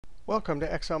Welcome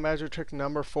to Excel Magic Trick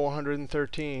number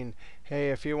 413. Hey,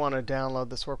 if you want to download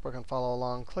this workbook and follow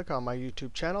along, click on my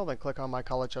YouTube channel, then click on my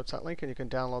college website link, and you can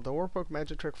download the workbook,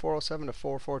 Magic Trick 407 to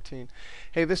 414.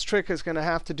 Hey, this trick is going to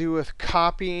have to do with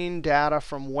copying data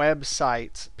from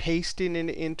websites, pasting it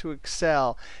into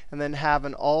Excel, and then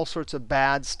having all sorts of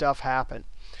bad stuff happen.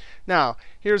 Now,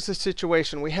 here's the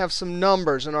situation. We have some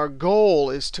numbers, and our goal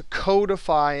is to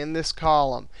codify in this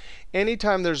column.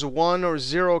 Anytime there's 1 or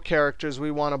 0 characters,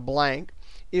 we want a blank.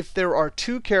 If there are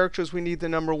 2 characters, we need the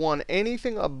number 1.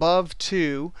 Anything above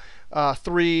 2,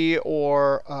 3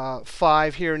 or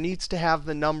 5 here needs to have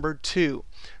the number 2.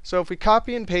 So if we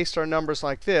copy and paste our numbers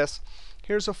like this,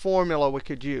 here's a formula we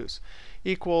could use.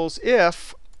 Equals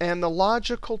if, and the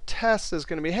logical test is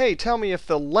going to be, hey, tell me if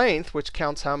the length, which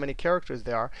counts how many characters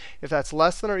there are, if that's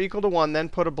less than or equal to 1, then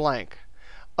put a blank.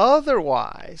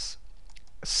 Otherwise,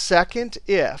 second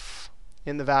if,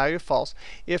 in the value of false,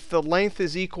 if the length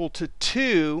is equal to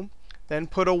 2, then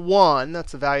put a 1.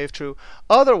 That's the value of true.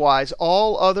 Otherwise,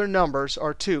 all other numbers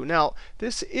are 2. Now,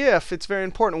 this if, it's very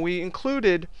important. We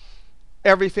included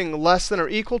everything less than or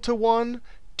equal to 1,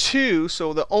 2.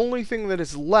 So the only thing that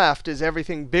is left is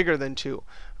everything bigger than 2.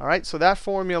 All right, so that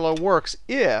formula works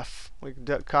if, we can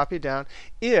copy it down,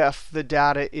 if the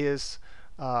data is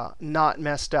not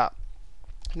messed up.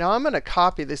 Now I'm going to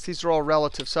copy this. These are all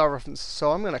relative cell references.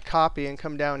 So I'm going to copy and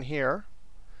come down here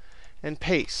and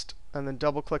paste, and then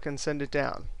double click and send it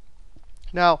down.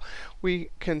 Now we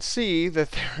can see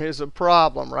that there is a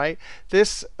problem, right?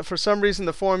 This, for some reason,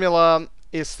 the formula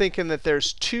is thinking that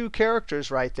there's 2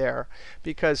 characters right there,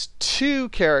 because 2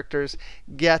 characters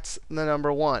gets the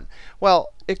number 1.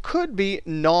 Well, it could be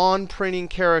non-printing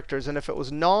characters. And if it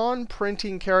was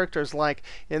non-printing characters, like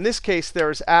in this case,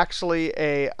 there's actually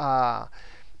a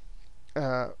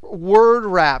word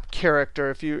wrap character.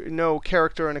 If you know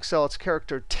character in Excel, it's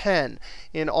character 10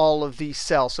 in all of these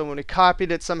cells. So when we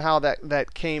copied it, somehow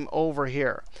that came over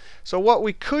here. So what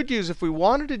we could use if we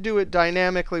wanted to do it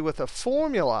dynamically with a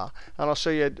formula, and I'll show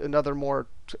you another more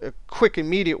quick,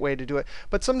 immediate way to do it.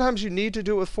 But sometimes you need to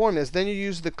do it with formulas. Then you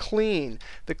use the clean.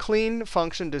 The clean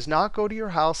function does not go to your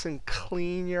house and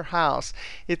clean your house.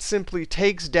 It simply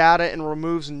takes data and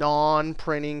removes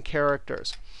non-printing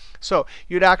characters. So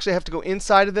you'd actually have to go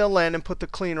inside of the LEN and put the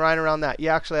clean right around that. You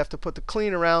actually have to put the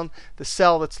clean around the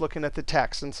cell that's looking at the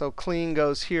text. And so clean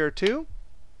goes here too.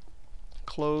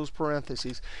 Close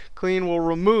parentheses. Clean will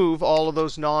remove all of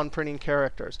those non-printing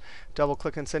characters. Double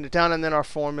click and send it down, and then our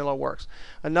formula works.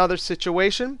 Another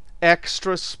situation,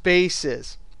 extra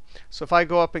spaces. So if I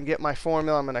go up and get my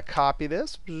formula, I'm going to copy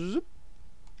this. And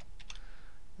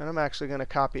I'm actually going to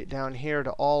copy it down here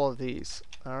to all of these.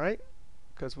 All right?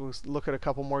 Because we'll look at a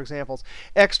couple more examples.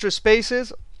 Extra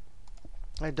spaces.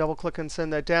 I double click and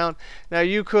send that down. Now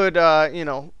you could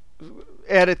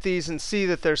edit these and see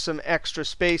that there's some extra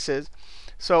spaces.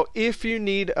 So if you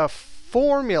need a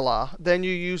formula, then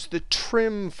you use the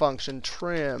trim function,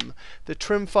 trim. The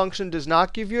trim function does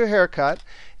not give you a haircut.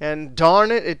 And darn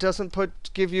it, it doesn't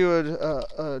give you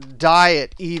a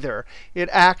diet either. It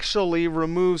actually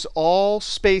removes all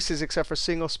spaces except for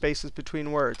single spaces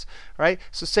between words. Right?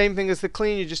 So same thing as the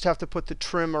clean. You just have to put the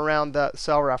trim around the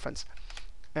cell reference.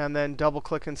 And then double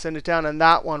click and send it down, and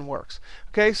that one works.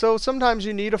 Okay, so sometimes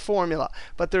you need a formula.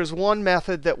 But there's one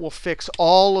method that will fix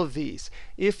all of these.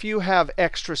 If you have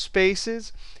extra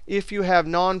spaces, if you have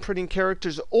non-printing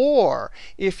characters, or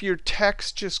if your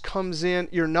text just comes in,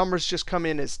 your numbers just come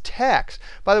in as text.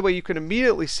 By the way, you can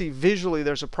immediately see visually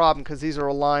there's a problem because these are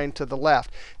aligned to the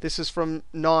left. This is from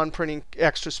non-printing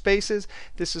extra spaces.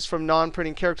 This is from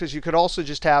non-printing characters. You could also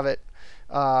just have it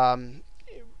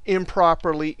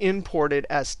improperly imported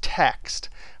as text.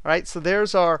 All right, so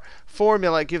there's our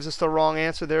formula. It gives us the wrong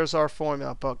answer. There's our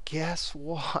formula. But guess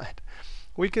what?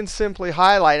 We can simply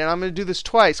highlight, and I'm going to do this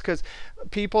twice because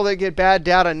people that get bad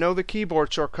data know the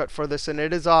keyboard shortcut for this, and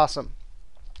it is awesome.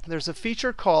 There's a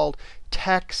feature called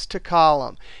text to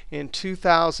column. In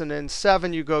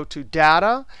 2007, you go to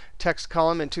data, text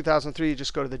column. In 2003, you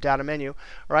just go to the data menu.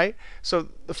 Right? So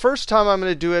the first time I'm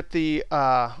going to do it the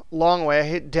long way, I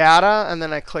hit data, and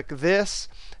then I click this.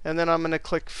 And then I'm going to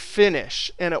click finish.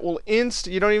 And it will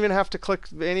you don't even have to click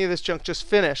any of this junk, just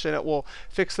finish, and it will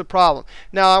fix the problem.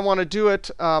 Now I want to do it.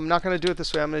 I'm not going to do it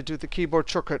this way. I'm going to do it the keyboard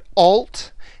shortcut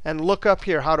Alt. And look up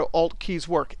here. How do Alt keys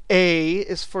work? A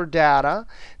is for data.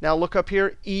 Now look up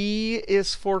here. E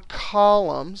is for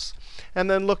columns.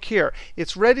 And then look here.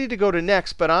 It's ready to go to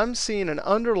next, but I'm seeing an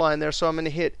underline there, so I'm going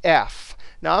to hit F.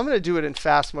 Now I'm going to do it in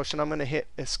fast motion. I'm going to hit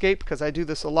Escape because I do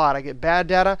this a lot. I get bad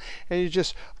data, and you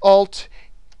just Alt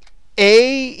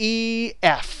A, E,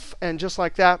 F. And just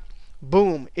like that,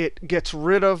 boom, it gets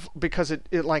rid of, because it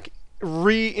like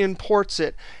re-imports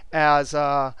it as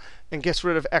and gets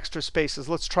rid of extra spaces.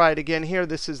 Let's try it again here.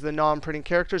 This is the non-printing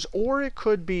characters, or it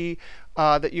could be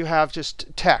that you have just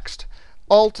text.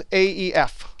 Alt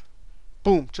AEF.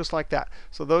 Boom, just like that.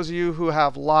 So those of you who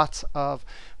have lots of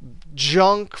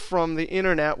junk from the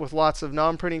internet with lots of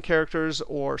non-printing characters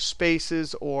or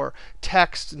spaces or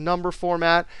text number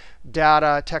format,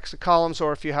 data, text to columns,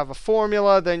 or if you have a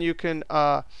formula, then you can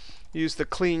use the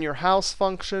clean your house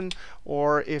function,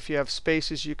 or if you have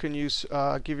spaces, you can use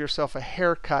give yourself a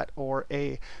haircut or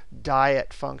a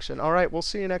diet function. All right, we'll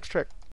see you next trick.